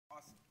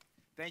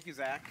Thank you,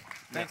 Zach.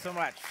 Thanks so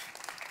much.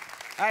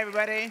 Hi,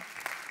 everybody.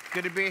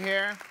 Good to be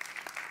here.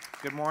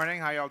 Good morning.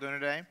 How y'all doing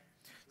today?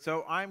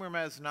 So I'm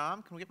Ramez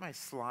Naam. Can we get my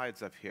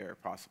slides up here,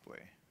 possibly?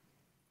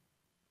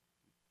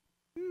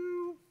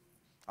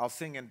 I'll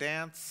sing and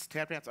dance,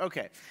 tap dance. OK,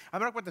 I'm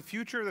going to talk about the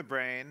future of the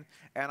brain,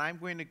 and I'm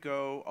going to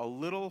go a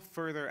little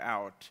further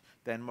out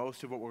than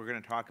most of what we're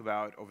going to talk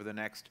about over the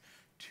next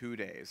 2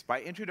 days.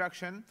 By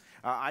introduction,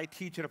 I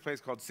teach at a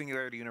place called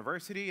Singularity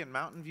University in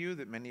Mountain View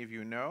that many of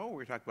you know.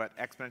 We talk about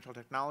exponential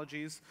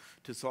technologies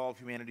to solve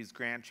humanity's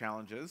grand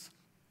challenges.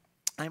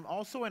 I'm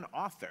also an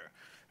author,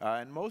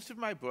 and most of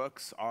my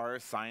books are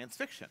science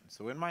fiction.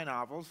 So in my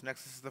novels,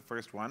 Nexus is the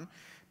first one,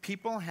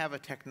 people have a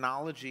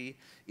technology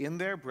in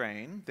their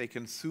brain. They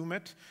consume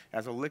it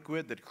as a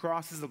liquid that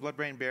crosses the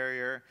blood-brain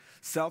barrier,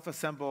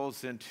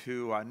 self-assembles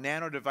into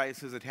nano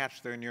devices attached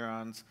to their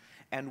neurons.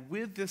 And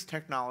with this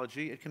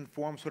technology, it can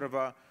form sort of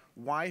a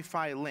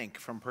Wi-Fi link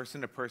from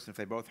person to person if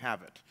they both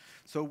have it.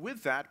 So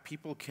with that,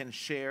 people can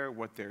share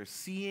what they're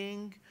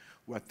seeing,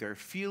 what they're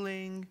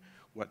feeling,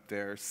 what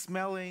they're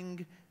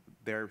smelling,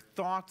 their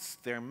thoughts,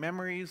 their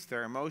memories,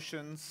 their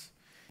emotions.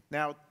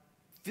 Now,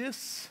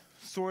 this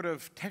sort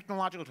of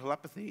technological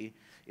telepathy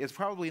is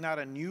probably not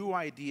a new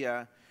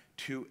idea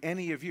to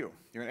any of you.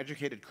 You're an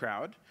educated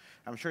crowd.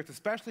 I'm sure it's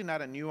especially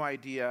not a new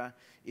idea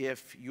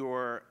if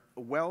you're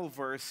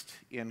well-versed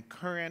in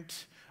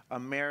current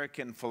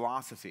American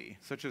philosophy,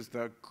 such as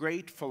the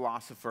great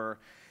philosopher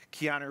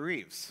Keanu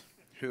Reeves,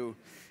 who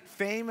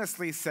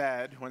famously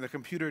said, when the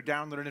computer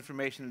downloaded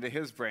information into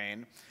his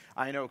brain,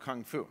 "I know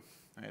Kung Fu."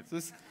 Right?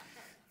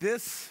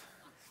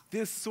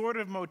 This sort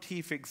of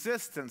motif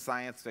exists in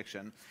science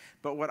fiction,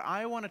 but what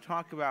I want to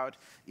talk about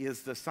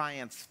is the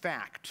science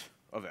fact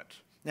of it.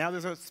 Now,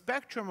 there's a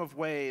spectrum of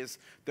ways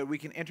that we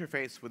can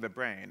interface with the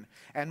brain,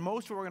 and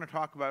most of what we're going to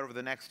talk about over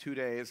the next 2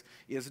 days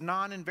is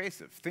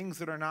non-invasive, things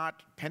that are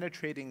not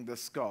penetrating the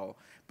skull.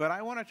 But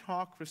I want to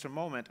talk for just a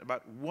moment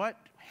about what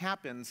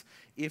happens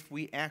if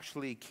we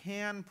actually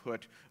can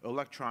put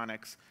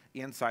electronics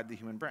inside the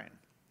human brain.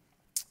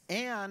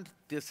 And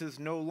this is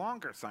no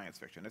longer science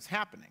fiction. It's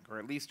happening, or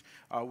at least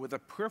with a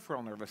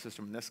peripheral nervous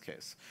system in this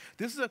case.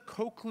 This is a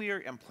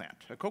cochlear implant.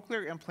 A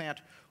cochlear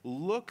implant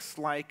looks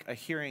like a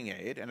hearing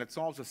aid, and it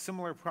solves a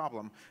similar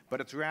problem, but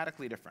it's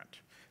radically different.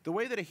 The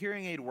way that a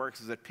hearing aid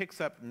works is it picks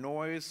up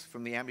noise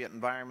from the ambient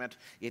environment,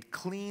 it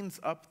cleans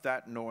up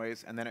that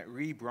noise, and then it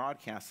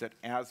rebroadcasts it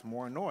as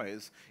more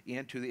noise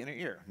into the inner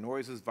ear.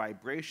 Noise is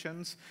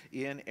vibrations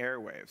in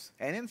airwaves.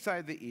 And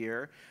inside the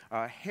ear,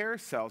 hair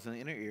cells in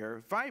the inner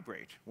ear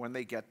vibrate when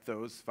they get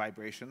those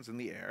vibrations in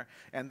the air,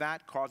 and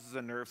that causes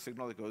a nerve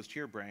signal that goes to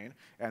your brain,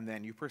 and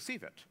then you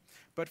perceive it.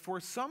 But for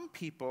some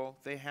people,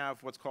 they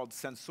have what's called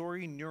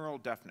sensory neural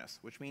deafness,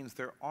 which means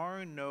there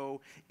are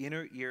no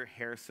inner ear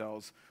hair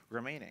cells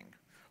remaining.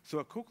 So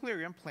a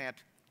cochlear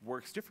implant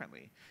works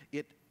differently.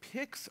 It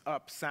picks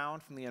up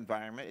sound from the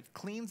environment, it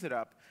cleans it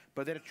up,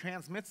 but then it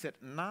transmits it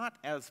not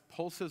as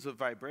pulses of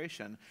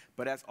vibration,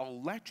 but as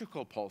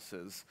electrical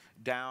pulses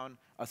down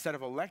a set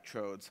of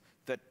electrodes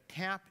that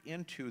tap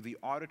into the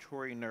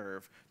auditory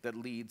nerve that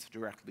leads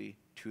directly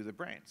to the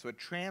brain. So it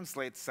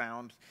translates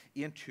sound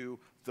into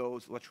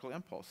those electrical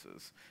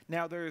impulses.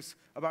 Now, there's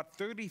about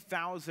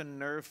 30,000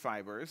 nerve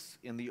fibers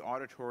in the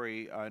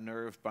auditory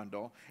nerve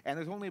bundle, and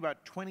there's only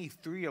about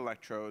 23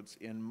 electrodes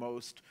in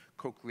most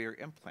cochlear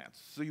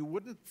implants. So you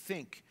wouldn't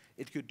think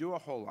it could do a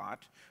whole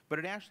lot, but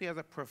it actually has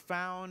a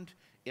profound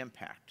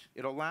impact.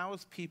 It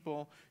allows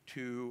people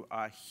to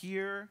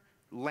hear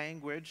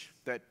language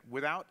that,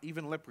 without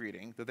even lip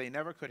reading, that they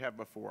never could have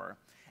before.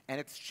 And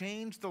it's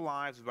changed the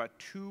lives of about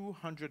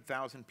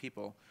 200,000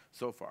 people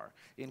so far,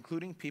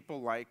 including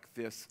people like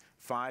this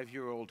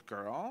 5-year-old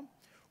girl,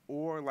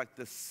 or like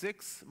the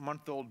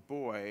 6-month-old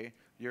boy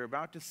you're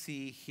about to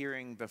see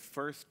hearing the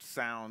first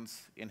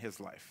sounds in his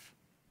life.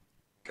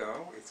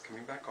 Go, it's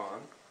coming back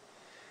on,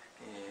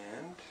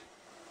 and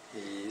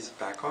he's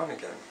back on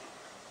again.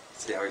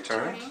 See how he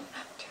turns? Turn.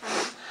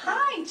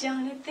 Hi,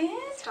 Jonathan.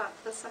 Stop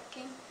the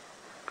sucking.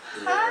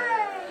 Yeah.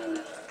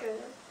 Hi.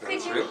 Good.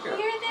 Could you real good.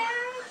 hear that?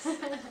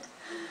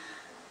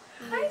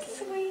 Hi,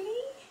 sweetie.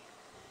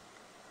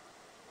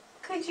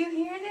 Could you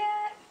hear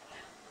that?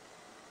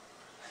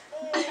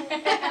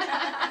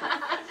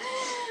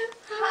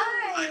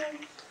 Hi.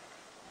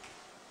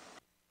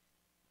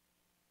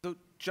 So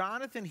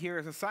Jonathan here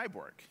is a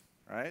cyborg,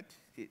 right?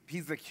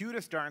 He's the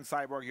cutest darn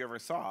cyborg you ever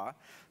saw.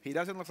 He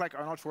doesn't look like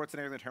Arnold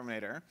Schwarzenegger in The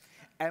Terminator.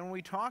 And when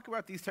we talk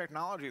about these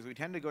technologies, we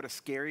tend to go to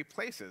scary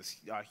places.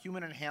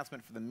 Human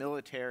enhancement for the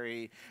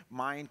military,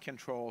 mind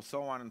control,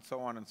 so on and so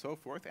on and so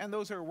forth. And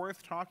those are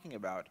worth talking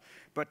about.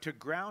 But to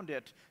ground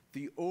it,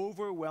 the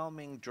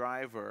overwhelming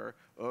driver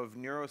of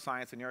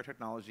neuroscience and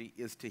neurotechnology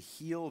is to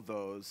heal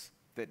those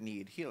that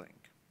need healing.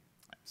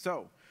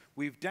 So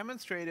we've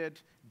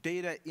demonstrated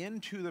data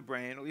into the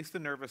brain, at least the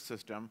nervous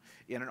system,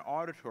 in an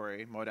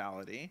auditory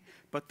modality.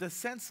 But the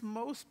sense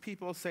most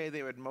people say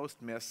they would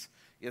most miss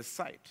is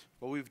sight.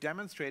 Well, we've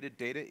demonstrated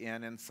data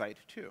in and sight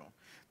too.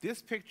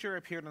 This picture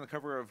appeared on the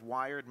cover of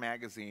Wired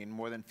magazine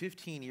more than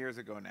 15 years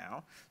ago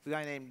now. It's a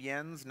guy named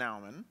Jens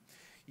Naumann.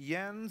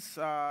 Jens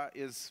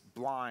is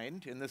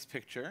blind in this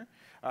picture.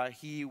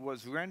 He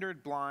was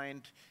rendered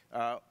blind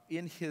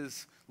in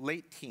his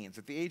late teens.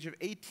 At the age of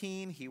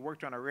 18, he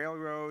worked on a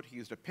railroad. He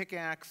used a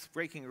pickaxe,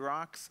 breaking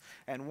rocks,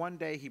 and one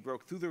day he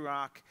broke through the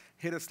rock,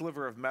 hit a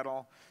sliver of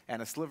metal,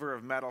 and a sliver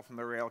of metal from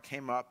the rail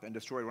came up and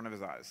destroyed one of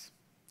his eyes.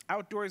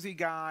 Outdoorsy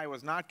guy,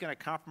 was not going to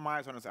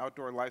compromise on his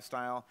outdoor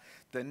lifestyle.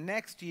 The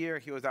next year,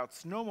 he was out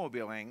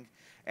snowmobiling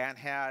and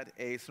had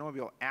a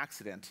snowmobile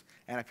accident,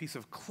 and a piece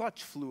of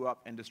clutch flew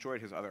up and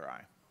destroyed his other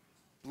eye.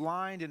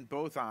 Blind in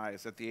both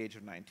eyes at the age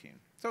of 19.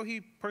 So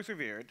he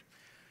persevered.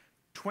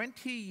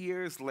 20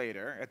 years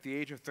later, at the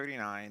age of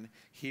 39,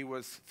 he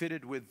was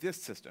fitted with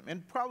this system,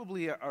 and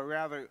probably a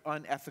rather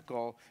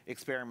unethical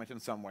experiment in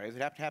some ways.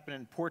 It happened to happen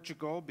in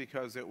Portugal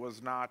because it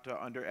was not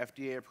under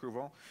FDA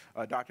approval.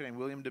 A doctor named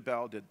William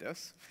DeBell did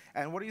this.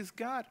 And what he's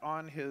got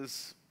on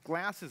his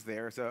glasses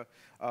there is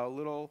a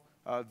little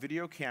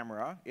video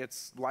camera.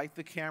 It's like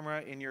the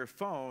camera in your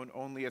phone,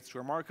 only it's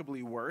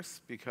remarkably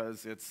worse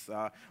because it's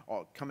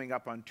coming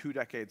up on 2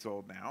 decades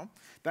old now.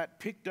 That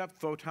picked up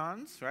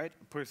photons, right,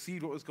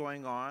 perceived what was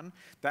going on.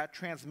 That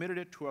transmitted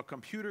it to a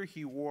computer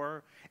he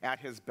wore at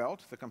his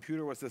belt. The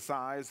computer was the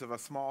size of a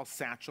small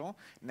satchel.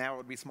 Now it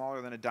would be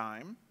smaller than a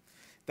dime.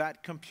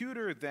 That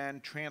computer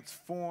then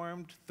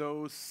transformed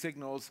those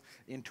signals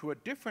into a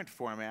different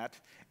format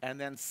and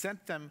then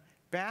sent them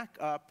back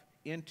up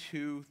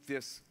into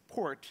this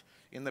port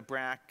in the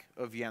back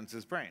of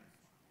Jens's brain.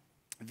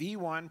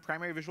 V1,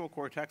 primary visual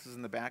cortex, is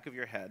in the back of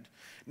your head.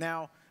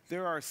 Now,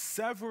 there are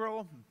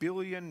several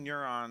billion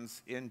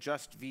neurons in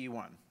just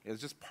V1.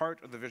 It's just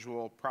part of the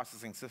visual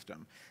processing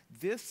system.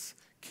 This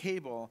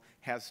cable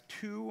has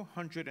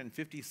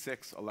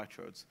 256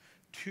 electrodes.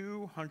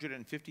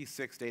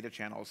 256 data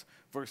channels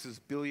versus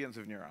billions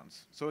of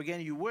neurons. So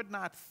again, you would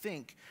not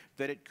think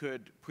that it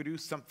could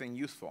produce something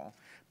useful,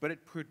 but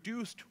it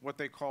produced what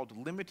they called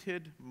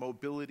limited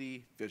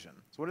mobility vision.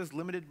 So what does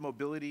limited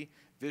mobility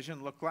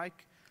vision look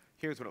like?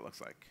 Here's what it looks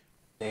like.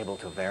 Able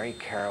to very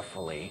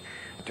carefully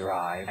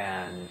drive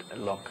and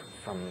look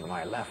from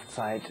my left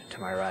side to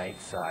my right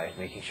side,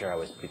 making sure I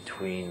was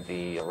between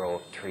the row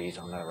of trees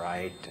on the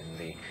right and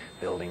the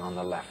building on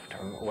the left.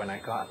 When I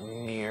got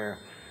near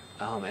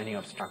any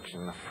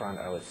obstruction in the front,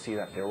 I would see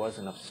that there was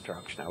an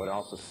obstruction. I would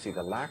also see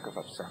the lack of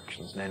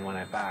obstructions. And then when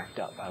I backed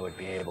up, I would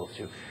be able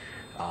to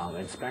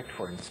inspect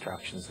for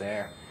obstructions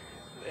there.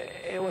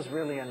 It was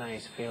really a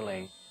nice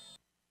feeling.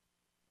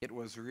 It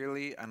was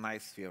really a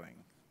nice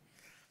feeling.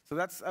 So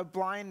that's a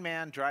blind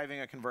man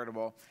driving a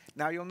convertible.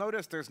 Now you'll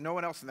notice there's no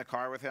one else in the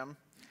car with him.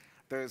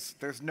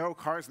 There's no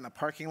cars in the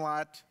parking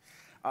lot.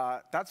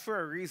 That's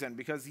for a reason,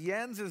 because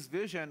Jens's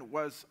vision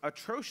was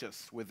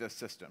atrocious with this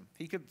system.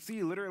 He could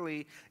see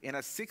literally in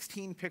a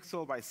 16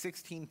 pixel by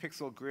 16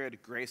 pixel grid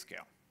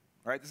grayscale.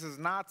 Right? This is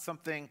not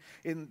something,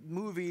 in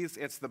movies,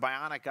 it's the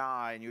bionic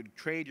eye, and you'd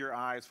trade your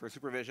eyes for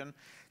supervision.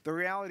 The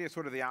reality is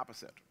sort of the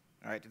opposite.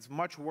 Right? It's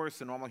much worse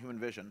than normal human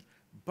vision.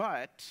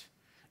 But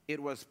it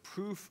was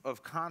proof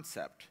of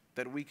concept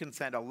that we can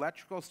send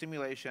electrical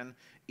stimulation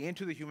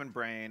into the human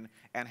brain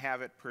and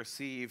have it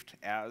perceived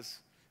as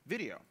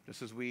video,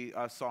 just as we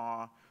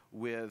saw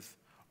with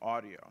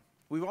audio.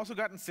 We've also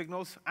gotten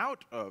signals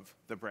out of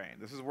the brain.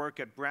 This is work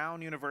at Brown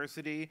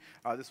University.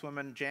 This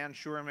woman, Jan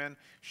Schurman,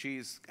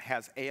 she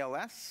has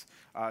ALS.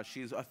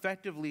 She's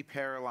effectively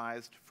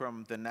paralyzed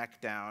from the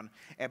neck down,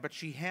 but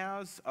she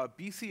has a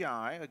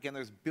BCI. Again,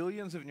 there's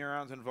billions of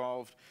neurons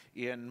involved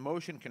in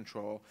motion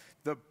control.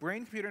 The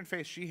brain-computer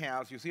interface she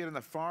has, you see it on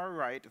the far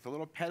right, it's a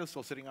little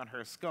pedestal sitting on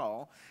her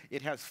skull.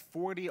 It has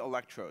 40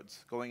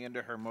 electrodes going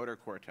into her motor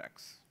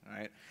cortex.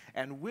 Right?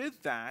 And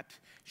with that,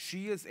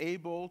 she is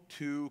able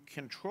to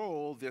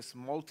control this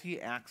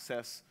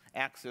multi-axis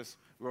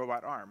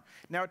robot arm.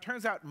 Now, it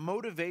turns out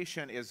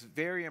motivation is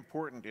very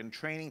important in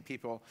training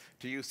people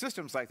to use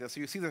systems like this. So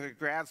you see the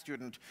grad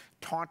student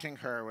taunting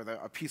her with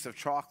a piece of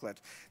chocolate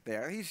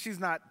there. She's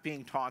not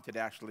being taunted,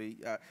 actually.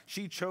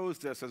 She chose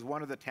this as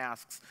one of the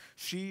tasks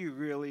she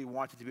really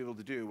wanted to be able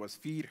to do, was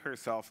feed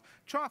herself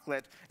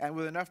chocolate. And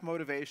with enough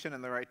motivation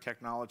and the right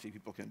technology,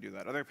 people can do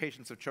that. Other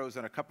patients have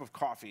chosen a cup of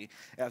coffee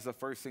as the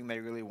first thing they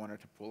really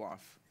wanted to pull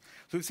off.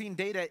 So we've seen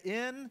data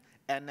in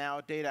and now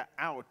data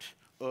out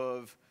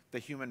of the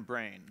human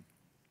brain.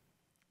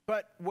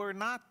 But we're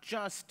not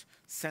just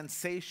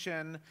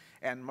sensation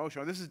and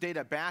motion. This is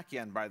data back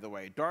in, by the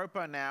way.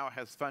 DARPA now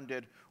has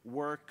funded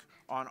work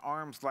on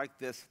arms like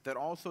this that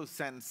also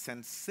send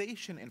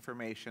sensation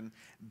information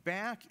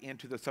back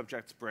into the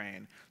subject's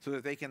brain so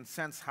that they can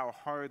sense how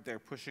hard they're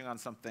pushing on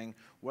something,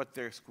 what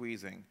they're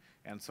squeezing,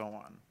 and so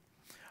on.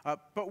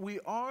 But we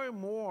are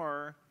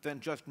more than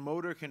just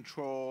motor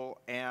control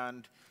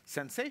and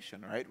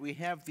sensation, right? We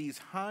have these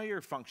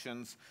higher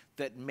functions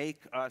that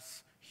make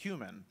us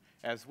human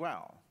as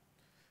well.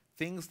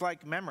 Things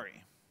like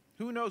memory.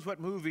 Who knows what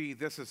movie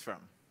this is from?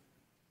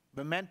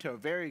 Memento,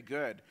 very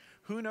good.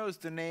 Who knows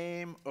the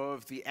name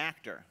of the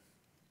actor?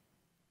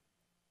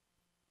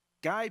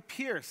 Guy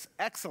Pearce,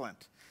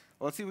 excellent.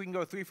 Well, let's see if we can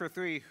go 3 for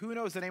 3. Who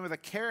knows the name of the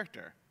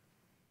character?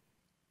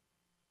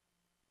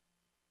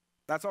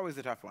 That's always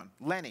a tough one.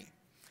 Lenny.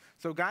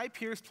 So Guy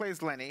Pearce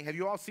plays Lenny. Have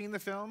you all seen the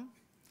film?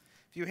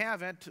 If you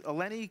haven't,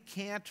 Lenny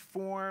can't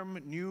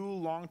form new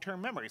long-term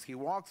memories. He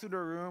walks into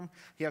a room,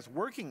 he has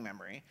working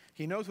memory,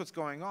 he knows what's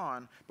going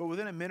on, but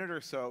within a minute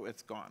or so,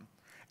 it's gone.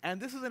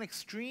 And this is an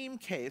extreme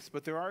case,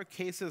 but there are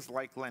cases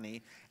like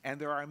Lenny, and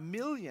there are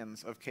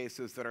millions of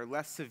cases that are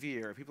less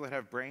severe, people that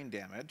have brain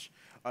damage,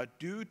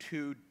 due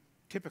to,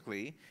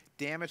 typically,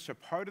 damage to a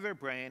part of their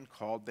brain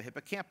called the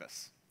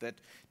hippocampus that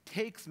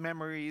takes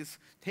memories,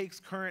 takes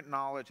current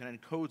knowledge,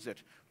 and encodes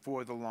it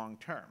for the long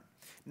term.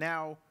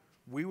 Now,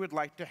 we would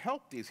like to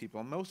help these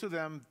people, most of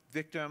them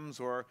victims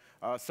or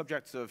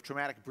subjects of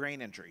traumatic brain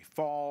injury,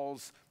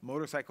 falls,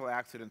 motorcycle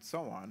accidents,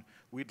 so on.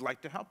 We'd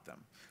like to help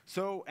them.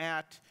 So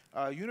at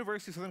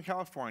University of Southern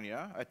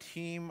California, a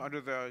team under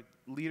the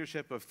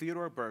leadership of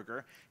Theodore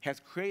Berger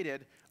has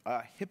created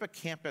a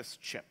hippocampus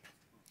chip.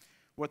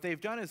 What they've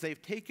done is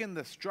they've taken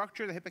the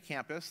structure of the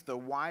hippocampus, the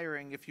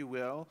wiring, if you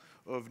will,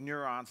 of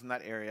neurons in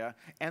that area,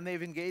 and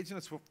they've engaged in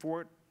a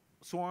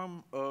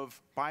form of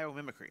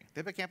biomimicry. The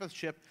hippocampus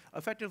chip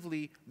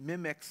effectively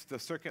mimics the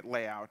circuit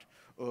layout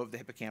of the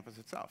hippocampus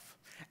itself.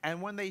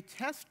 And when they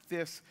test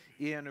this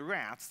in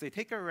rats, they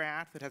take a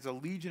rat that has a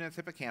lesion in its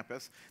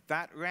hippocampus.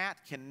 That rat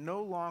can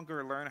no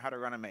longer learn how to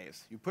run a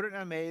maze. You put it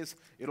in a maze,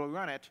 it'll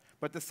run it,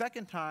 but the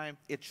second time,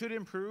 it should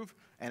improve,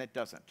 and it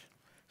doesn't.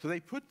 So they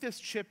put this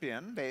chip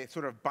in, they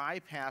sort of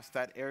bypass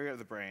that area of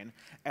the brain,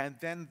 and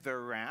then the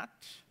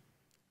rat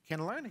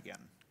can learn again.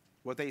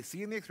 What they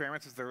see in the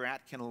experiments is the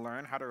rat can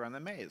learn how to run the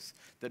maze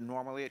that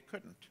normally it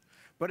couldn't.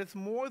 But it's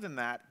more than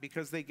that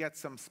because they get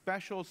some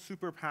special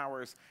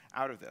superpowers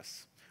out of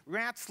this.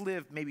 Rats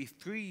live maybe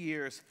 3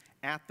 years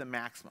at the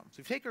maximum. So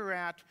if you take a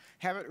rat,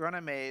 have it run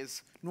a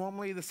maze,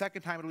 normally the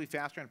second time it'll be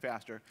faster and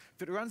faster.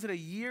 If it runs it a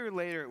year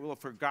later, it will have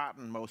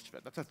forgotten most of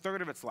it. That's a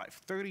third of its life.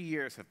 30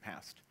 years have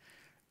passed.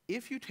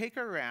 If you take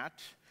a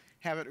rat,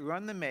 have it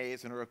run the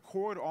maze, and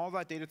record all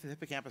that data to the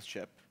hippocampus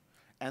chip,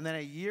 and then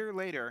a year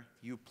later,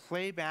 you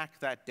play back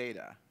that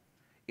data,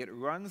 it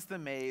runs the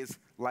maze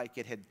like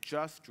it had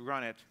just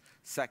run it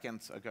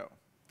seconds ago.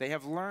 They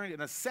have learned,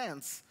 in a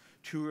sense,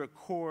 to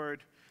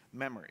record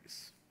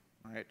memories.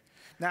 Right?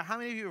 Now, how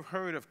many of you have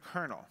heard of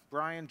Kernel,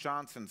 Brian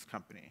Johnson's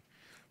company?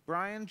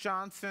 Brian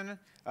Johnson,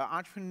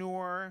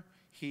 entrepreneur,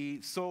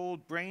 he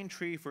sold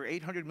Braintree for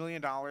 $800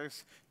 million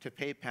to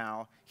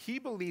PayPal. He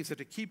believes that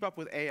to keep up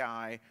with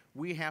AI,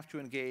 we have to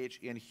engage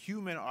in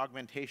human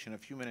augmentation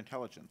of human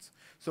intelligence.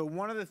 So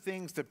one of the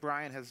things that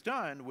Brian has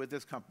done with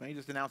this company,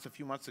 just announced a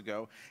few months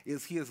ago,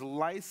 is he has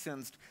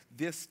licensed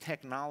this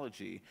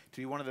technology to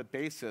be one of the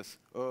basis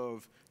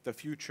of the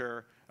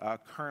future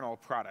kernel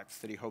products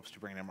that he hopes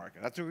to bring to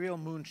market. That's a real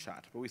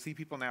moonshot, but we see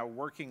people now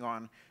working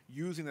on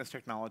using this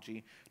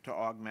technology to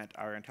augment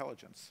our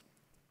intelligence.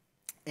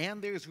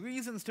 And there's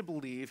reasons to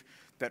believe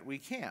that we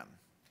can.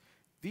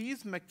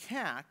 These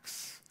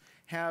macaques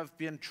have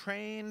been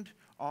trained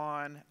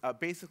on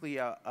basically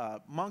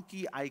a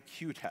monkey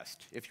IQ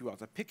test, if you will.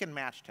 It's a pick and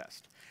match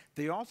test.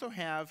 They also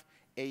have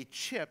a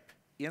chip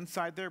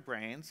inside their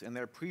brains, in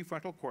their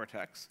prefrontal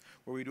cortex,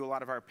 where we do a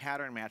lot of our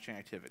pattern matching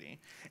activity.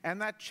 And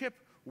that chip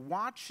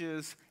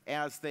watches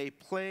as they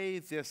play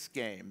this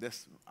game.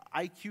 This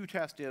IQ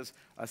test is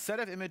a set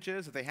of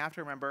images that they have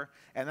to remember,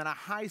 and then a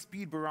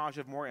high-speed barrage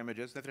of more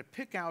images. They have to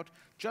pick out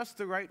just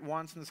the right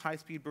ones in this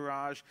high-speed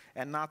barrage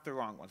and not the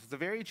wrong ones. It's a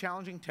very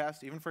challenging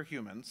test, even for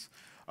humans.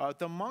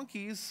 The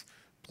monkeys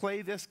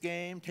play this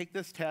game, take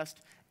this test,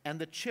 and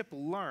the chip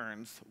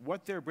learns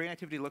what their brain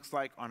activity looks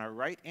like on a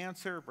right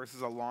answer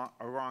versus a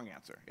wrong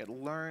answer. It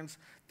learns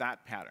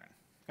that pattern.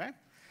 Okay?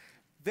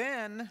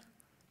 Then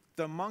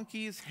the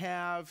monkeys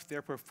have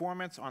their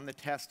performance on the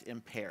test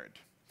impaired.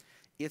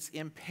 It's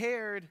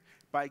impaired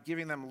by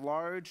giving them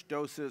large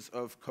doses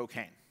of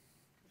cocaine.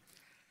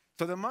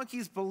 So the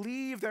monkeys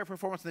believe their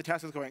performance on the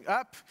test is going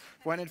up,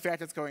 when in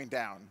fact it's going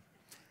down.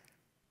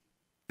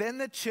 Then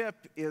the chip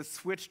is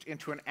switched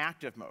into an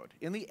active mode.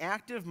 In the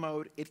active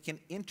mode, it can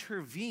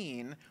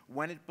intervene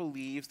when it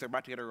believes they're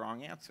about to get a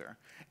wrong answer.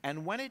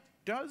 And when it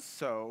does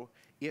so,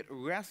 it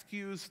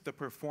rescues the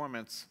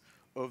performance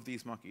of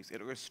these monkeys.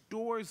 It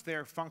restores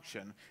their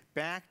function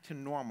back to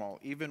normal,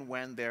 even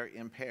when they're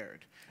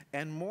impaired.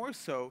 And more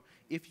so,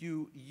 if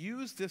you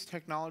use this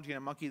technology in a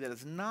monkey that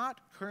is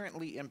not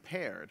currently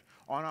impaired,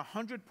 on a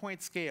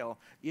 100-point scale,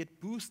 it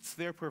boosts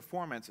their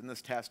performance in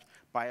this test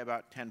by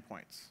about 10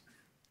 points.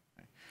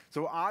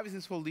 So obviously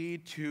this will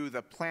lead to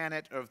the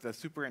planet of the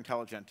super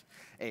intelligent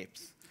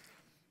apes.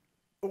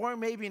 Or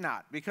maybe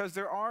not, because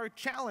there are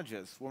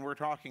challenges when we're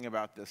talking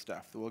about this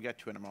stuff that we'll get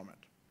to in a moment.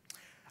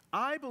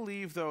 I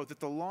believe, though,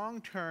 that the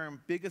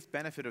long-term biggest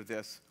benefit of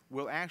this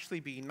will actually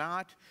be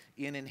not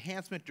in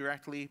enhancement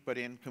directly, but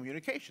in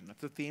communication.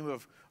 That's the theme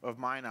of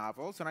my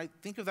novels, and I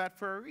think of that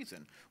for a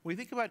reason. When we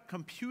think about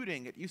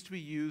computing, it used to be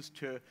used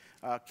to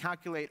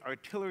calculate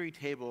artillery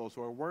tables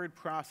or word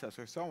process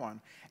or so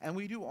on, and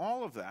we do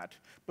all of that.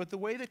 But the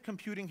way that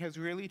computing has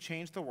really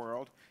changed the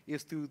world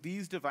is through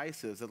these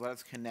devices that let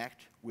us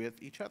connect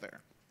with each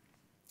other.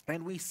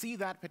 And we see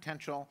that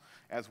potential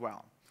as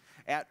well.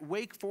 At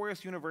Wake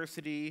Forest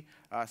University,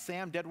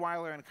 Sam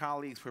Deadweiler and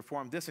colleagues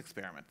performed this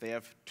experiment. They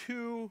have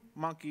 2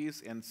 monkeys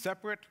in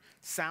separate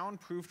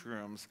soundproofed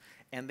rooms,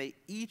 and they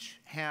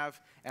each have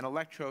an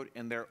electrode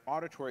in their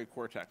auditory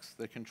cortex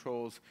that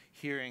controls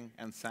hearing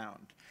and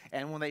sound.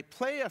 And when they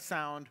play a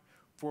sound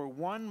for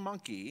one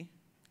monkey,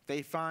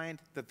 they find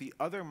that the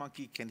other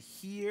monkey can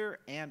hear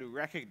and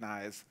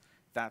recognize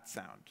that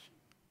sound.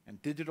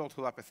 And digital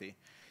telepathy,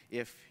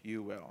 if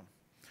you will.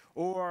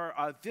 Or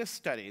this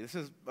study. This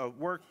is a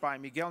work by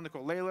Miguel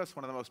Nicolelis,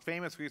 one of the most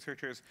famous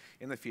researchers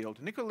in the field.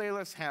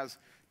 Nicolelis has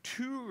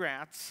 2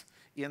 rats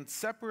in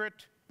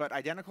separate but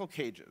identical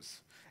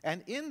cages.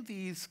 And in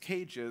these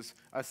cages,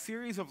 a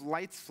series of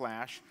lights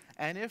flash,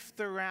 and if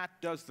the rat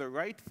does the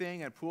right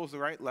thing and pulls the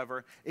right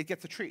lever, it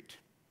gets a treat.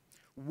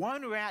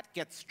 One rat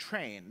gets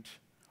trained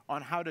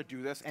on how to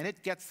do this, and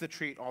it gets the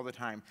treat all the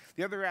time.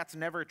 The other rat's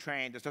never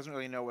trained, just doesn't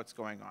really know what's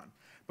going on.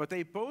 But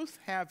they both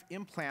have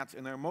implants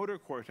in their motor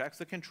cortex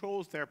that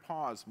controls their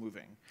paws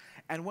moving.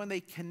 And when they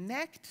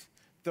connect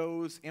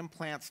those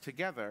implants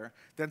together,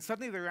 then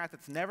suddenly the rat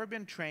that's never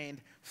been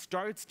trained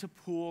starts to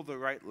pull the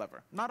right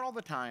lever. Not all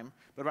the time,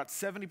 but about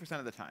 70%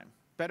 of the time.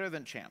 Better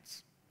than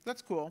chance.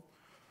 That's cool.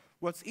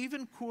 What's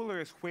even cooler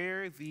is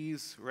where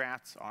these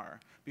rats are,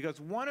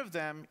 because one of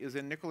them is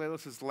in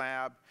Nicolelis'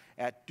 lab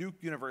at Duke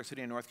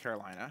University in North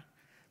Carolina.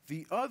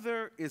 The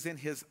other is in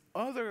his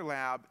other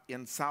lab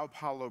in Sao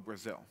Paulo,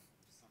 Brazil.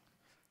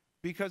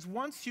 Because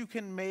once you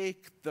can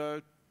make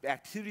the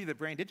activity of the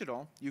brain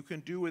digital, you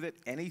can do with it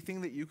anything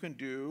that you can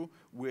do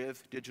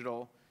with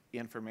digital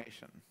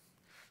information.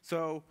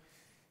 So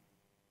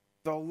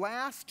the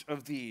last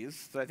of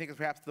these, that I think is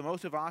perhaps the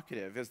most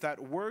evocative, is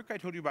that work I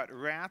told you about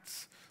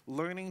rats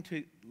learning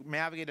to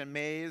navigate a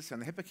maze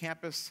and the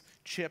hippocampus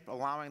chip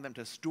allowing them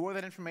to store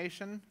that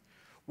information.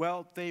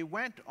 Well, they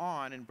went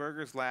on in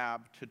Berger's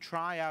lab to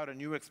try out a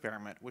new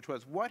experiment, which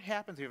was what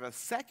happens if you have a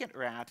second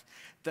rat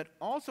that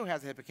also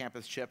has a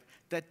hippocampus chip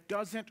that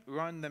doesn't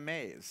run the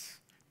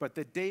maze, but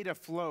the data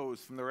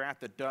flows from the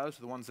rat that does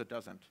to the ones that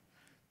doesn't.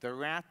 The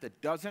rat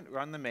that doesn't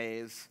run the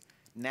maze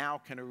now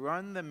can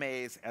run the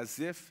maze as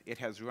if it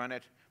has run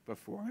it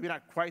before. Maybe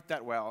not quite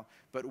that well,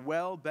 but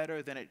well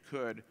better than it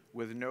could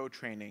with no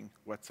training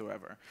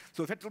whatsoever.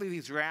 So effectively,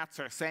 these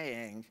rats are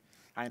saying,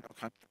 I know,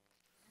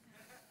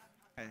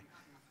 okay,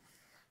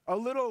 a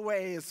little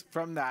ways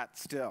from that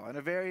still, in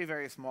a very,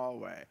 very small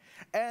way.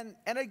 And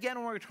again,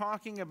 when we're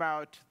talking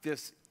about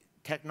this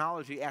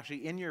technology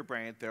actually in your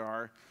brain, there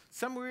are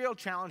some real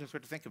challenges we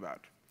have to think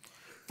about.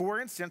 For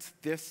instance,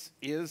 this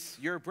is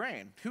your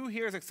brain. Who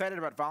here is excited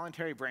about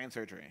voluntary brain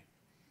surgery?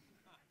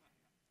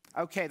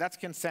 Okay, that's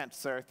consent,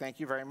 sir. Thank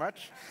you very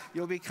much.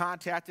 You'll be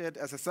contacted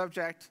as a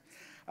subject.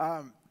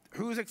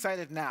 Who's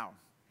excited now?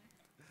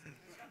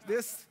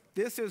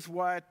 This is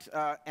what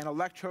an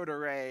electrode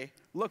array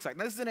looks like.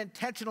 Now, this is an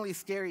intentionally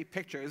scary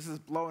picture. This is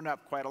blown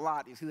up quite a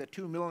lot. You see the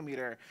 2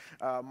 millimeter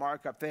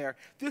mark up there.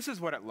 This is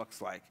what it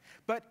looks like.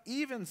 But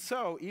even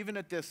so, even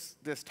at this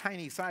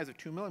tiny size of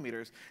 2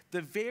 millimeters,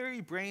 the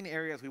very brain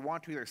areas we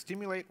want to either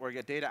stimulate or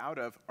get data out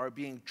of are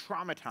being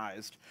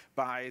traumatized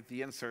by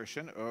the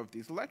insertion of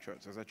these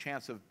electrodes. There's a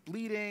chance of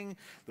bleeding.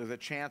 There's a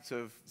chance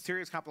of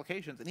serious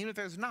complications. And even if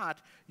there's not,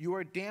 you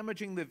are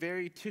damaging the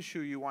very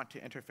tissue you want to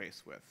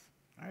interface with.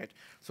 Right?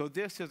 So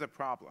this is a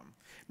problem.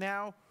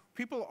 Now,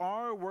 people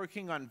are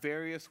working on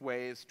various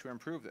ways to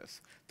improve this.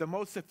 The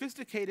most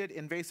sophisticated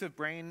invasive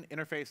brain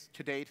interface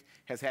to date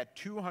has had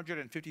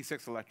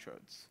 256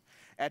 electrodes.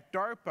 At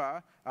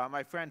DARPA,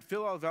 my friend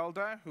Phil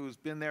Alvelda, who's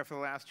been there for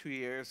the last 2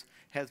 years,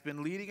 has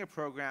been leading a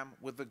program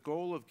with the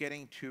goal of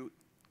getting to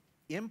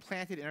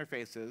implanted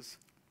interfaces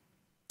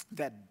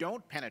that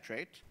don't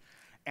penetrate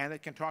and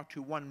that can talk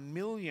to 1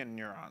 million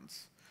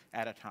neurons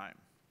at a time.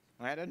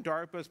 Right? And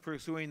DARPA is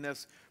pursuing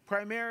this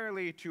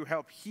primarily to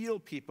help heal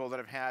people that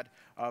have had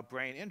a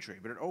brain injury.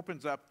 But it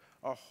opens up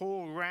a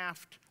whole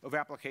raft of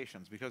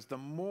applications, because the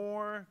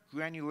more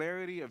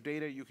granularity of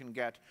data you can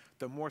get,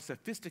 the more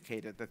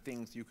sophisticated the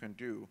things you can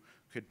do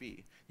could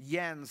be.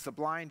 Jens, the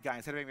blind guy,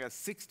 instead of having a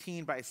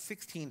 16 by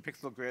 16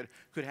 pixel grid,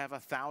 could have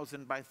a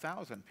 1,000 by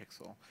 1,000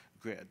 pixel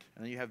grid.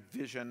 And then you have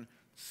vision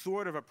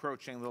sort of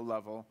approaching the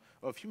level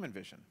of human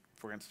vision,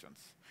 for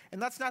instance.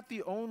 And that's not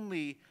the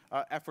only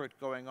effort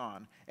going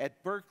on.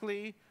 At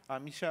Berkeley,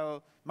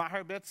 Michel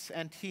Maherbitz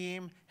and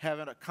team have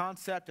a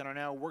concept and are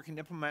now working to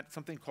implement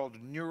something called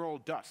neural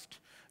dust.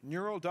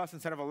 Neural dust,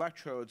 instead of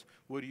electrodes,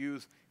 would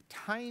use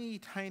tiny,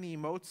 tiny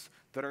motes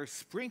that are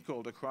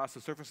sprinkled across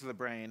the surface of the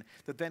brain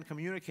that then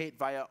communicate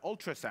via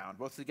ultrasound,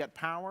 both to get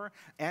power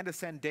and to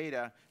send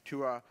data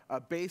to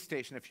a base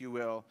station, if you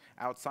will,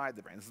 outside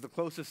the brain. This is the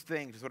closest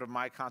thing to sort of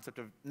my concept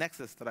of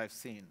Nexus that I've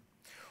seen.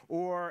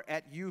 Or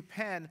at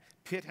UPenn,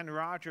 Pitt and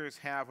Rogers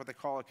have what they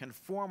call a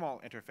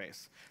conformal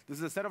interface. This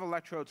is a set of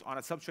electrodes on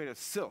a substrate of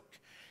silk.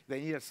 They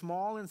need a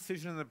small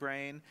incision in the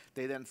brain.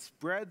 They then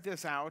spread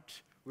this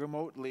out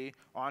remotely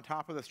on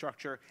top of the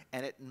structure,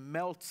 and it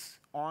melts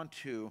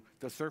onto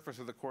the surface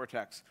of the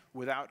cortex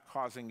without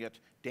causing it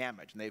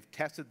damage. And they've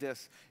tested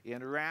this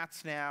in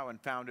rats now and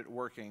found it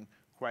working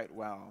quite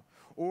well.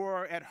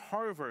 Or at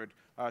Harvard,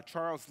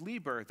 Charles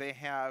Lieber, they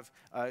have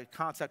a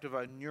concept of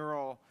a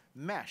neural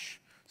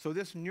mesh. So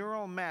this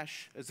neural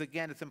mesh is,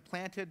 again, it's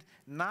implanted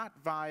not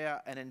via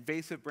an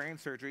invasive brain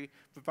surgery,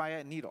 but via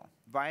a needle.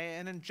 Via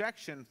an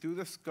injection through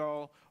the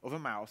skull of a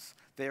mouse,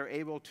 they are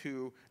able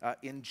to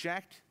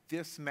inject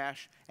this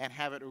mesh and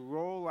have it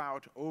roll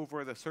out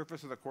over the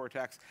surface of the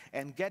cortex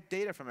and get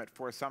data from it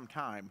for some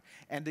time.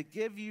 And to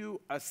give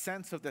you a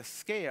sense of the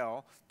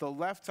scale, the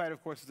left side,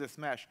 of course, is this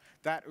mesh.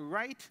 That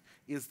right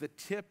is the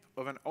tip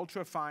of an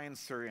ultrafine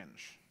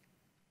syringe.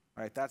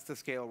 Right, that's the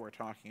scale we're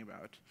talking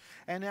about.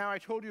 And now I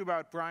told you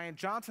about Brian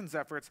Johnson's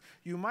efforts.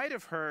 You might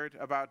have heard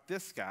about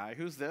this guy.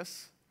 Who's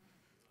this?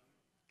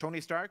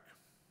 Tony Stark?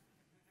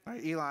 All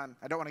right, Elon.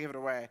 I don't want to give it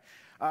away.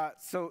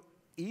 So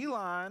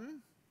Elon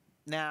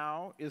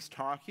now is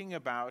talking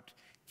about,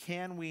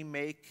 can we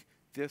make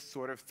this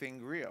sort of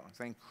thing real? He's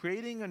saying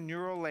creating a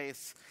neural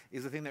lace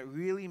is the thing that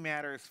really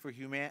matters for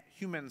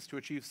humans to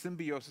achieve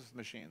symbiosis with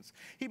machines.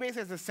 He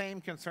basically has the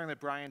same concern that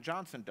Brian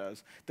Johnson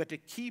does, that to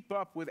keep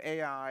up with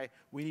AI,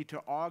 we need to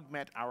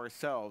augment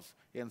ourselves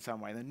in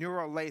some way. The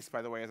neural lace,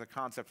 by the way, is a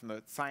concept from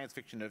the science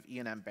fiction of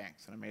Ian M.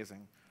 Banks, an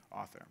amazing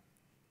author.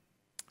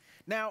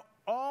 Now,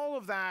 all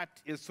of that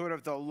is sort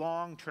of the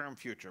long-term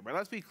future. But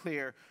let's be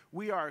clear,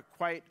 we are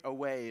quite a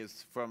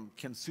ways from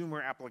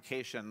consumer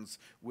applications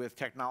with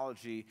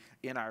technology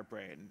in our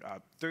brain.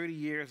 30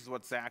 years is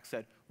what Zach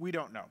said. We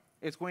don't know.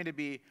 It's going to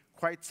be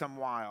quite some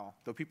while,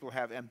 though people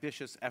have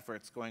ambitious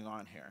efforts going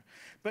on here.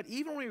 But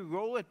even when we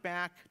roll it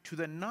back to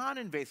the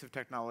non-invasive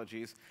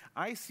technologies,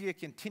 I see a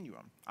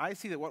continuum. I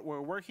see that what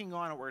we're working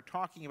on, what we're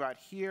talking about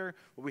here,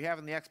 what we have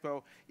in the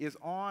expo, is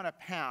on a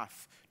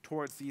path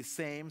towards these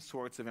same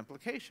sorts of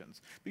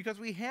implications. Because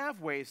we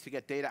have ways to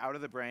get data out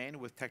of the brain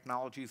with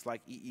technologies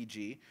like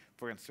EEG,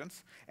 for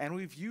instance, and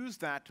we've used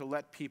that to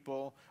let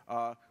people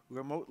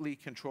remotely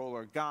control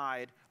or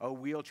guide a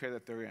wheelchair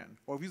that they're in.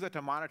 Or we've used that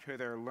to monitor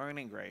their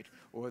learning rate,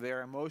 or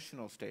their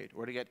emotional state,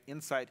 or to get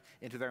insight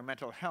into their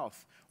mental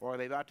health, or are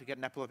they about to get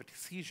an epileptic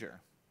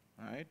seizure,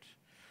 right?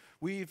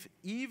 We've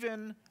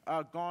even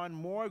gone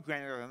more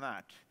granular than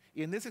that.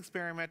 In this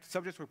experiment,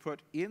 subjects were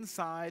put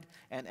inside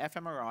an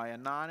fMRI, a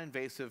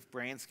non-invasive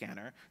brain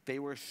scanner. They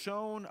were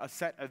shown a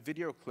set of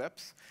video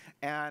clips,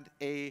 and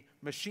a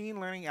machine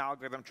learning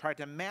algorithm tried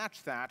to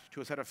match that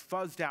to a set of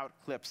fuzzed out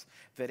clips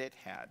that it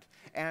had.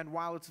 And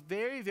while it's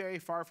very, very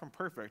far from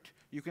perfect,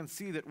 you can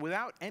see that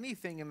without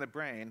anything in the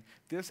brain,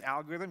 this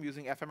algorithm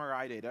using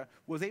fMRI data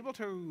was able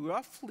to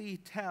roughly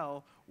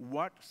tell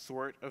what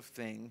sort of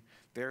thing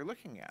they're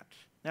looking at.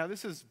 Now,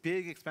 this is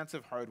big,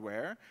 expensive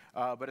hardware,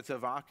 but it's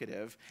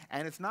evocative.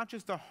 And it's not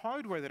just the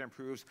hardware that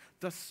improves,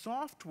 the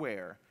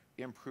software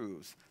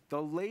improves.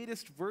 The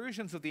latest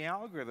versions of the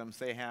algorithms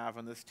they have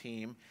on this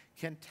team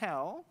can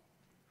tell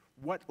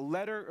what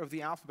letter of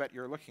the alphabet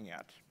you're looking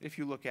at, if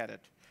you look at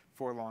it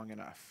for long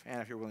enough, and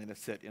if you're willing to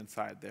sit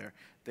inside their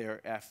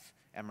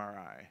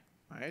fMRI.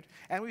 Right?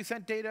 And we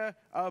sent data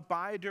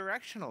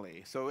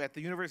bidirectionally. So at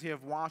the University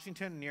of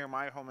Washington, near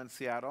my home in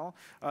Seattle,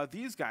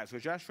 these guys,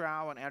 Rajesh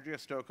Rao and Andrea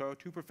Stocco,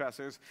 two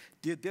professors,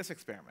 did this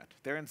experiment.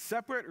 They're in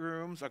separate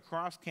rooms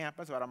across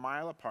campus, about a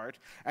mile apart,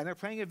 and they're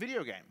playing a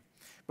video game.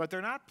 But they're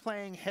not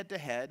playing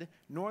head-to-head,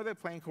 nor they're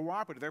playing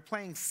cooperative. They're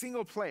playing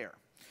single player.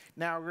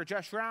 Now,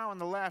 Rajesh Rao on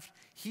the left,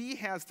 he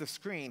has the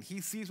screen. He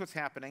sees what's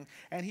happening,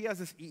 and he has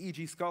this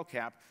EEG skull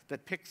cap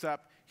that picks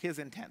up his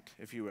intent,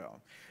 if you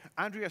will.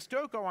 Andrea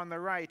Stocco on the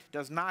right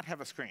does not have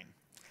a screen.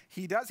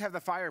 He does have the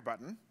fire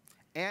button,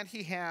 and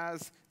he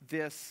has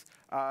this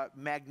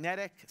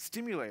magnetic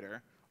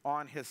stimulator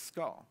on his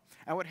skull.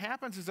 And what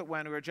happens is that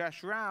when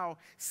Rajesh Rao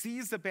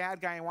sees the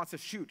bad guy and wants to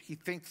shoot, he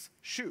thinks,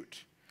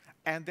 shoot.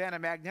 And then a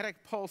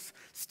magnetic pulse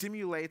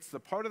stimulates the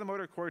part of the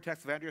motor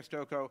cortex of Andrea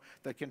Stocco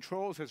that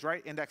controls his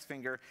right index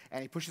finger,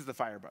 and he pushes the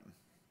fire button.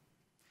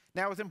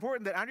 Now, it's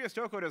important that Andrea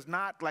Stocco does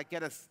not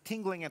get us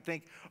tingling and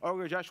think, oh,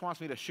 Rajesh wants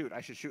me to shoot. I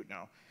should shoot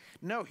now.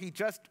 No, he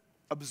just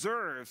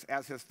observes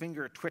as his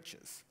finger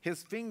twitches.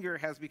 His finger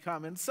has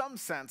become, in some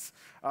sense,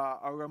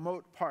 a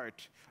remote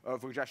part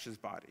of Rajesh's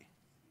body.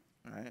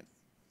 Right?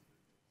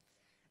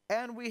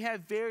 And we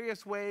have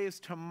various ways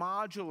to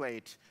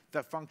modulate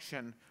the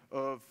function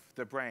of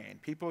the brain.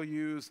 People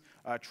use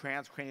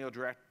transcranial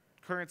direct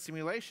current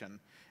stimulation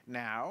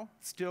now.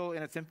 Still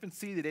in its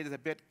infancy, the data is a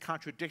bit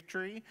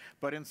contradictory,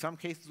 but in some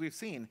cases we've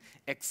seen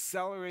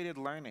accelerated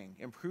learning,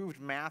 improved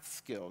math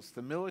skills.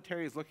 The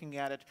military is looking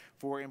at it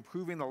for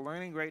improving the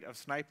learning rate of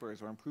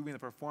snipers or improving the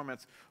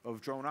performance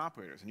of drone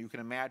operators, and you can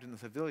imagine the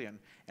civilian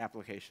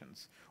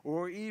applications.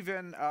 Or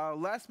even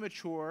less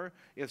mature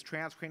is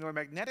transcranial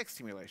magnetic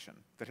stimulation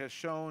that has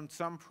shown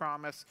some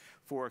promise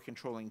for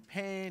controlling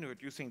pain,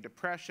 reducing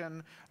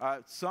depression.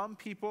 Some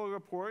people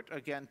report,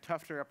 again,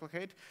 tough to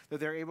replicate, that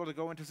they're able to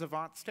go into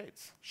savant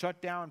states,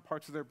 shut down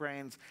parts of their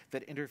brains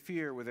that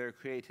interfere with their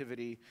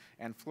creativity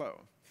and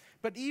flow.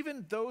 But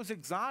even those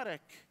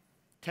exotic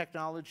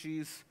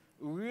technologies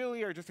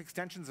really are just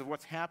extensions of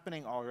what's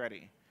happening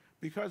already.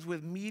 Because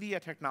with media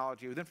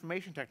technology, with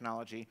information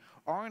technology,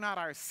 are not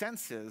our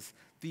senses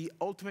the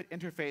ultimate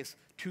interface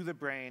to the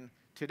brain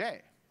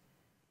today?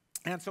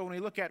 And so when we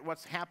look at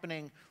what's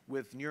happening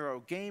with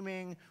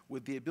neurogaming,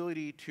 with the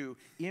ability to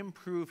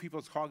improve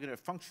people's cognitive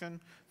function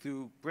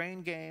through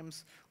brain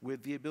games,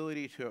 with the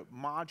ability to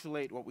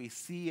modulate what we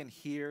see and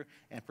hear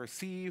and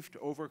perceive to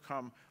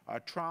overcome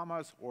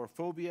traumas or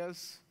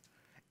phobias.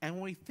 And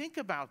when we think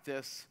about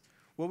this,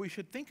 what we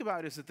should think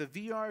about is that the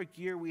VR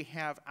gear we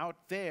have out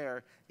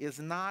there is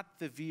not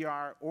the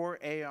VR or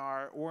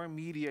AR or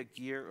media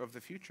gear of the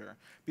future,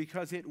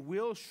 because it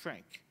will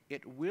shrink.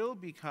 It will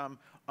become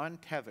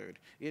untethered.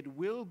 It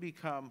will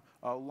become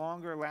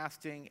longer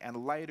lasting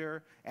and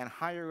lighter and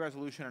higher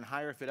resolution and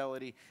higher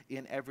fidelity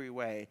in every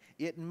way.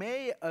 It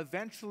may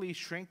eventually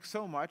shrink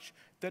so much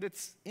that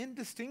it's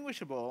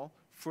indistinguishable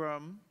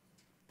from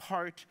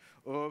part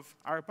of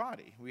our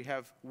body. We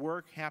have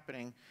work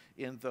happening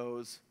in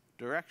those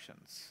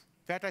directions.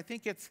 In fact, I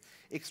think it's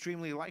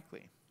extremely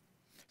likely.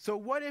 So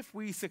what if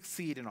we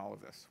succeed in all of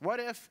this? What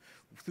if,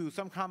 through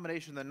some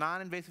combination of the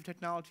non-invasive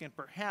technology and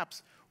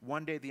perhaps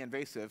one day the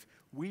invasive,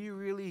 we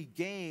really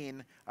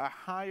gain a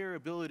higher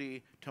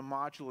ability to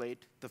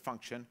modulate the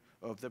function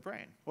of the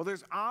brain? Well,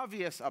 there's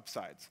obvious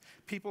upsides.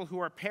 People who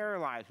are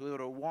paralyzed will be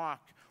able to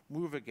walk,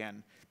 move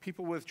again.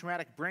 People with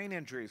traumatic brain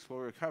injuries will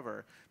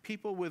recover.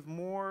 People with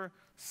more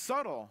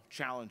subtle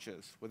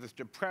challenges, whether it's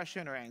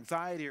depression or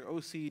anxiety or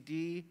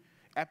OCD,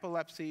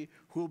 epilepsy,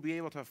 who will be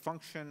able to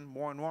function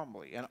more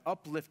normally, an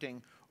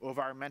uplifting of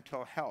our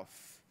mental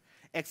health.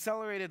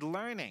 Accelerated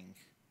learning,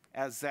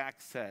 as Zach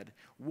said.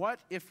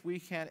 What if we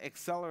can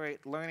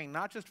accelerate learning,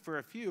 not just for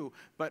a few,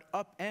 but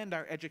upend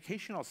our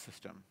educational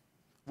system?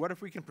 What if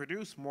we can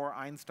produce more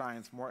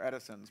Einsteins, more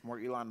Edisons, more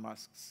Elon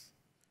Musks?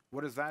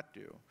 What does that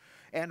do?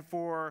 And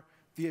for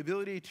the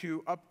ability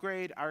to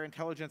upgrade our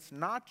intelligence,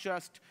 not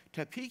just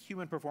to peak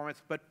human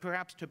performance, but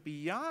perhaps to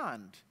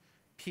beyond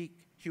peak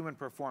human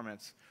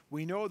performance.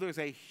 We know there's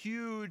a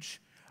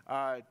huge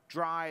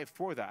drive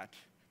for that,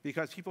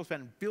 because people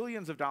spend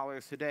billions of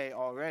dollars today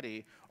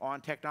already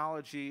on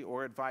technology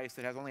or advice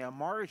that has only a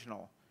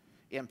marginal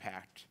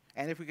impact.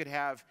 And if we could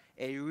have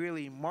a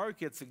really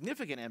marked,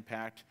 significant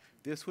impact,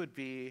 this would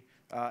be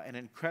an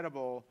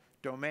incredible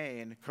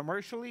domain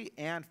commercially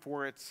and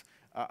for its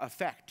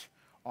effect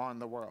on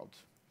the world.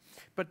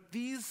 But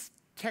these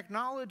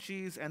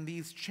technologies and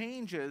these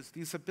changes,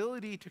 this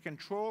ability to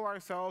control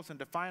ourselves and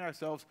define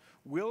ourselves,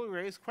 will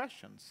raise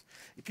questions.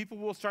 People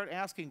will start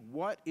asking,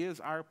 what is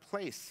our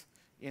place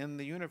in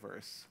the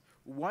universe?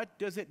 What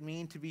does it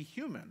mean to be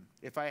human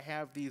if I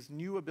have these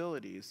new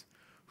abilities?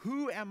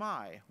 Who am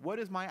I? What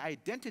is my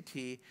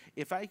identity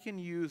if I can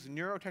use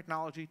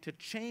neurotechnology to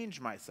change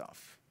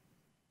myself?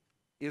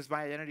 Is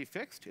my identity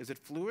fixed? Is it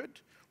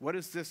fluid? What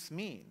does this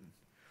mean?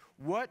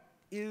 What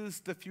is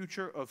the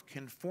future of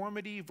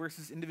conformity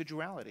versus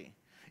individuality?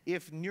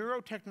 If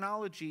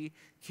neurotechnology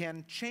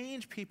can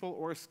change people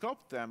or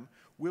sculpt them,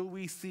 will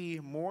we see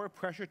more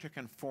pressure to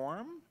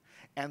conform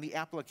and the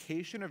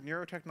application of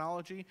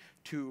neurotechnology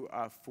to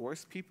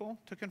force people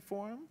to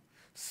conform,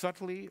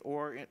 subtly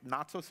or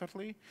not so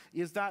subtly?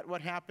 Is that what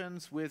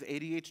happens with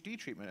ADHD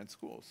treatment in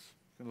schools?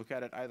 You can look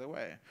at it either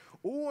way.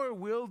 Or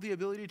will the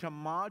ability to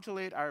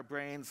modulate our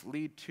brains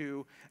lead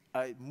to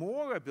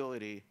more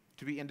ability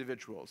to be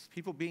individuals,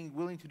 people being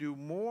willing to do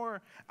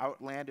more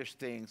outlandish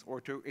things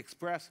or to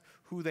express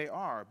who they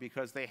are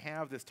because they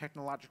have this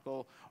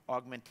technological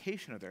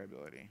augmentation of their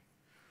ability?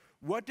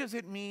 What does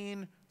it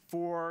mean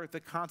for the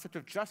concept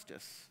of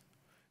justice?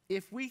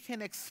 If we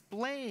can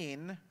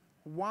explain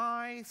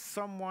why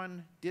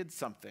someone did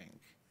something,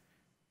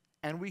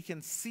 and we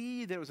can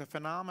see there was a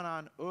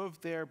phenomenon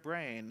of their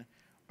brain,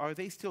 are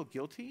they still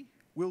guilty?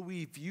 Will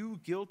we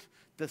view guilt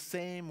the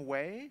same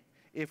way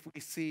if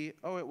we see,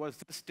 oh, it was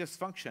this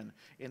dysfunction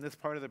in this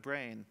part of the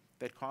brain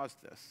that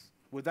caused this?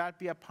 Would that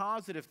be a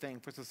positive thing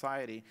for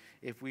society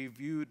if we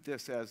viewed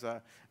this as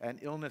an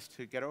illness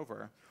to get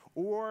over?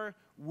 Or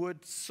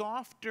would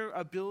softer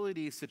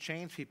abilities to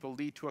change people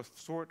lead to a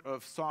sort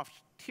of soft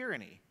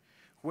tyranny,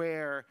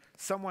 where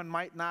someone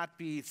might not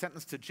be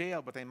sentenced to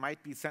jail, but they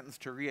might be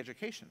sentenced to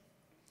re-education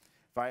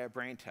via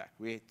brain tech?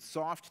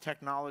 Soft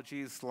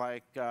technologies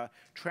like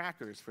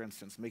trackers, for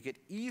instance, make it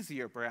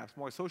easier, perhaps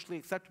more socially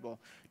acceptable,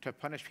 to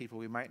punish people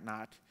we might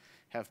not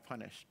have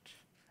punished.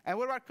 And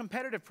what about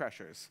competitive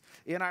pressures?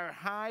 In our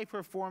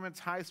high-performance,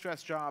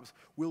 high-stress jobs,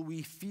 will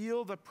we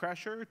feel the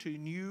pressure to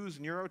use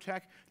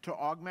neurotech to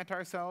augment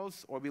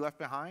ourselves or be left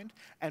behind?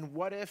 And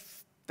what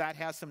if that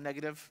has some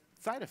negative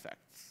side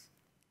effects,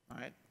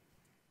 right?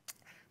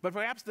 But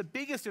perhaps the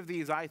biggest of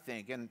these, I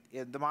think, in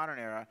the modern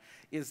era,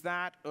 is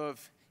that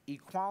of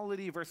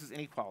equality versus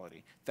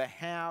inequality, the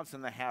haves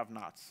and the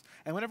have-nots.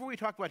 And whenever we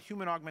talk about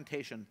human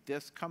augmentation,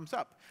 this comes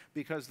up,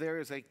 because there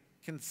is a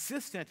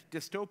consistent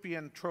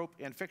dystopian trope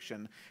in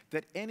fiction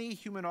that any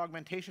human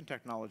augmentation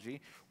technology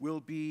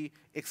will be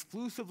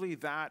exclusively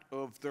that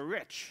of the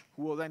rich,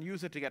 who will then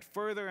use it to get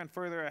further and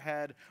further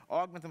ahead,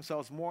 augment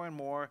themselves more and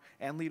more,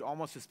 and lead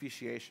almost to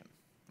speciation,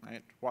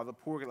 right? While the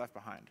poor get left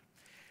behind.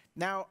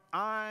 Now,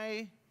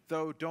 I,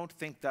 though, don't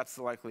think that's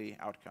the likely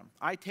outcome.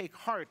 I take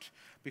heart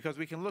because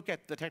we can look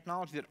at the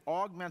technology that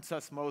augments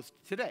us most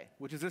today,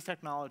 which is this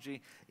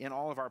technology in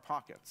all of our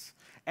pockets.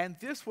 And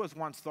this was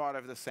once thought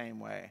of the same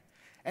way.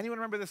 Anyone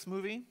remember this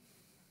movie?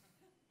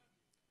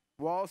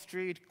 Wall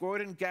Street,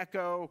 Gordon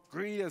Gekko,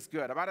 Greed is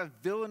Good. About as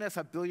villainous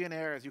a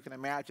billionaire as you can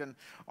imagine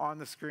on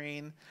the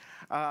screen.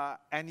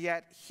 And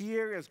yet,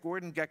 here is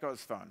Gordon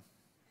Gekko's phone.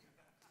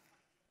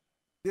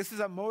 This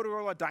is a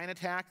Motorola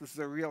Dynatac. This is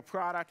a real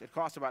product. It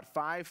cost about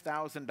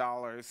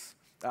 $5,000.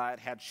 It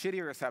had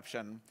shitty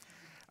reception.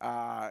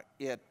 I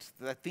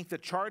think the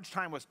charge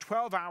time was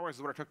 12 hours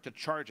is what it took to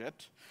charge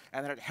it,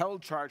 and then it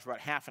held charge for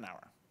about half an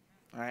hour.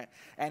 Right?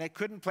 And it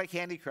couldn't play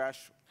Candy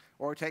Crush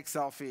or take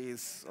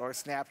selfies or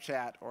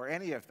Snapchat or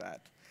any of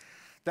that.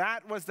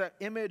 That was the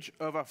image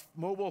of a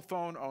mobile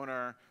phone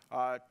owner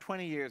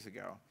 20 years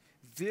ago.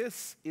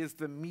 This is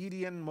the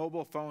median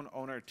mobile phone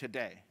owner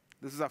today.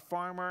 This is a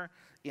farmer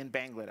in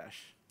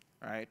Bangladesh,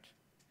 right?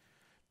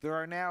 There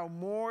are now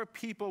more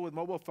people with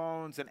mobile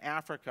phones in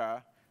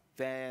Africa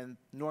than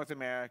North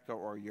America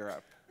or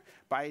Europe.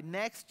 By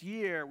next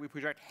year, we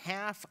project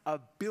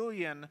 500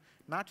 million,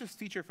 not just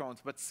feature phones,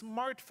 but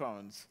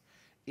smartphones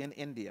in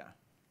India,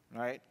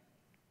 right?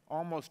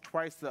 Almost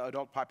twice the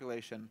adult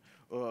population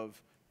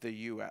of the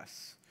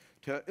US.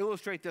 To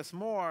illustrate this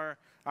more,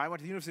 I went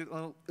to the University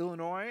of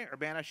Illinois,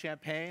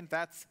 Urbana-Champaign.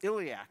 That's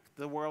ILIAC,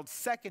 the world's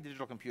second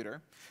digital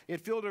computer.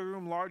 It filled a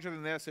room larger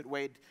than this. It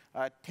weighed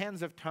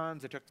tens of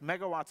tons. It took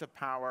megawatts of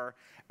power.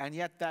 And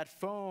yet that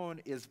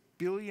phone is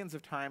billions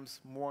of times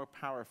more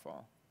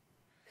powerful.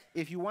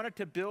 If you wanted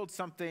to build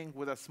something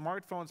with a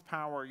smartphone's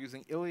power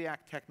using ILIAC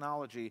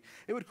technology,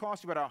 it would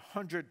cost you about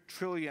 $100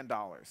 trillion.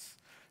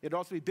 It'd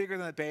also be bigger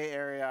than the Bay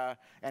Area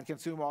and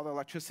consume all the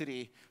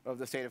electricity of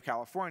the state of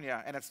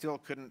California, and it still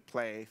couldn't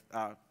play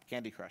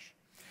Candy Crush.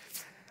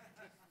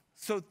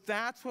 So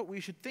that's what we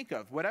should think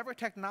of. Whatever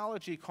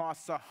technology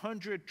costs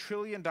 $100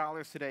 trillion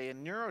today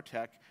in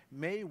neurotech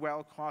may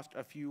well cost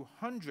a few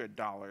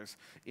 $100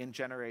 in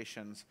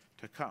generations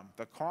to come.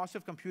 The cost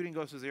of computing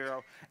goes to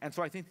zero, and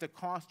so I think the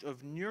cost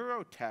of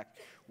neurotech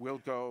will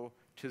go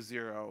to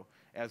zero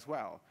as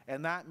well.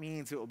 And that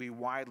means it will be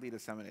widely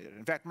disseminated.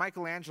 In fact,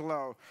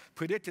 Michelangelo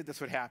predicted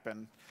this would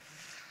happen.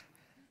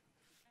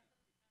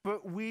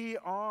 But we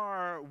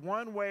are,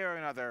 one way or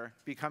another,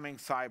 becoming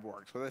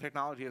cyborgs, whether the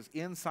technology is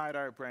inside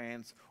our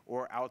brains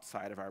or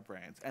outside of our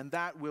brains. And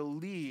that will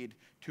lead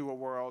to a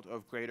world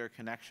of greater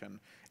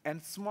connection.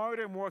 And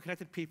smarter, more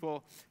connected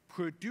people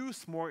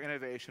produce more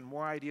innovation,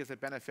 more ideas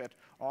that benefit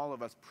all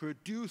of us,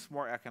 produce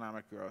more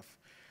economic growth.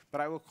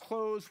 But I will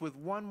close with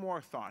one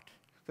more thought.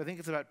 I think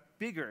it's about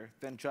bigger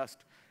than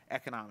just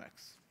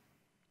economics.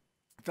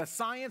 The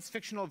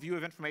science-fictional view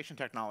of information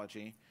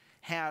technology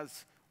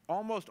has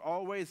almost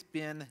always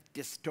been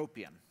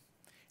dystopian.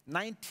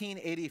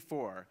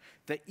 1984,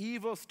 the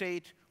evil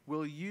state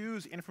will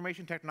use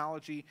information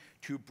technology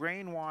to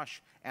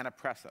brainwash and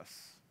oppress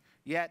us.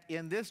 Yet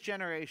in this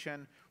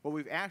generation, what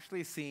we've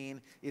actually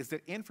seen is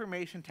that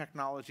information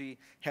technology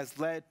has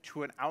led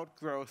to an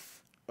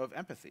outgrowth of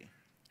empathy.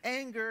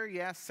 Anger,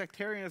 yes,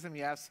 sectarianism,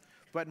 yes,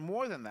 but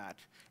more than that,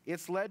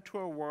 it's led to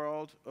a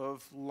world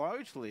of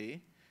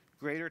largely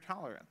greater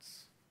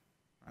tolerance.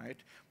 Right?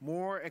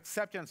 More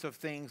acceptance of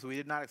things we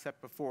did not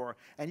accept before.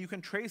 And you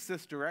can trace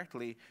this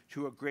directly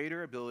to a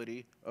greater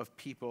ability of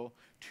people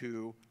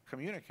to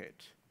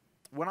communicate.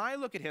 When I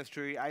look at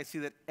history, I see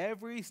that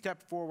every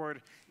step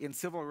forward in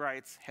civil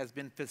rights has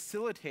been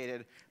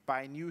facilitated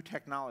by new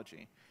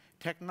technology.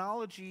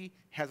 Technology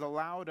has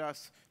allowed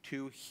us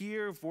to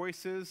hear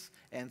voices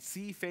and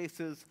see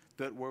faces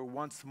that were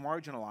once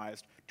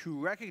marginalized, to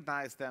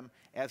recognize them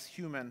as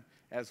human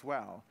as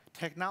well.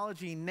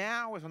 Technology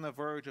now is on the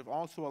verge of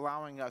also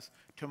allowing us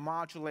to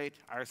modulate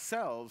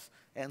ourselves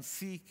and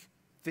seek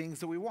things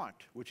that we want,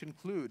 which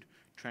include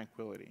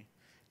tranquility.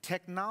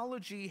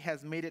 Technology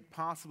has made it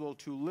possible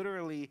to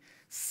literally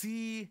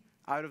see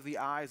out of the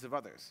eyes of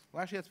others.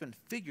 Well, actually, that's been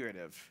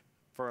figurative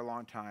for a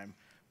long time,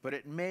 but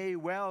it may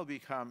well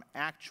become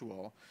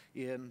actual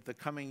in the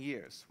coming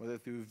years, whether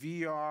through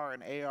VR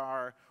and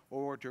AR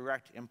or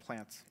direct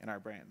implants in our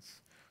brains.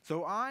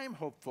 So I'm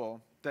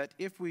hopeful that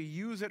if we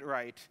use it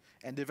right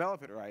and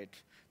develop it right,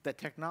 that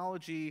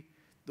technology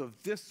of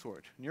this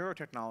sort,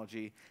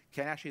 neurotechnology,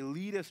 can actually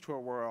lead us to a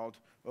world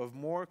of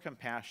more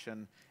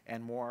compassion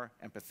and more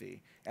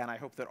empathy. And I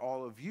hope that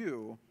all of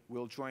you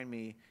will join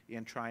me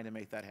in trying to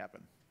make that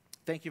happen.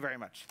 Thank you very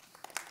much.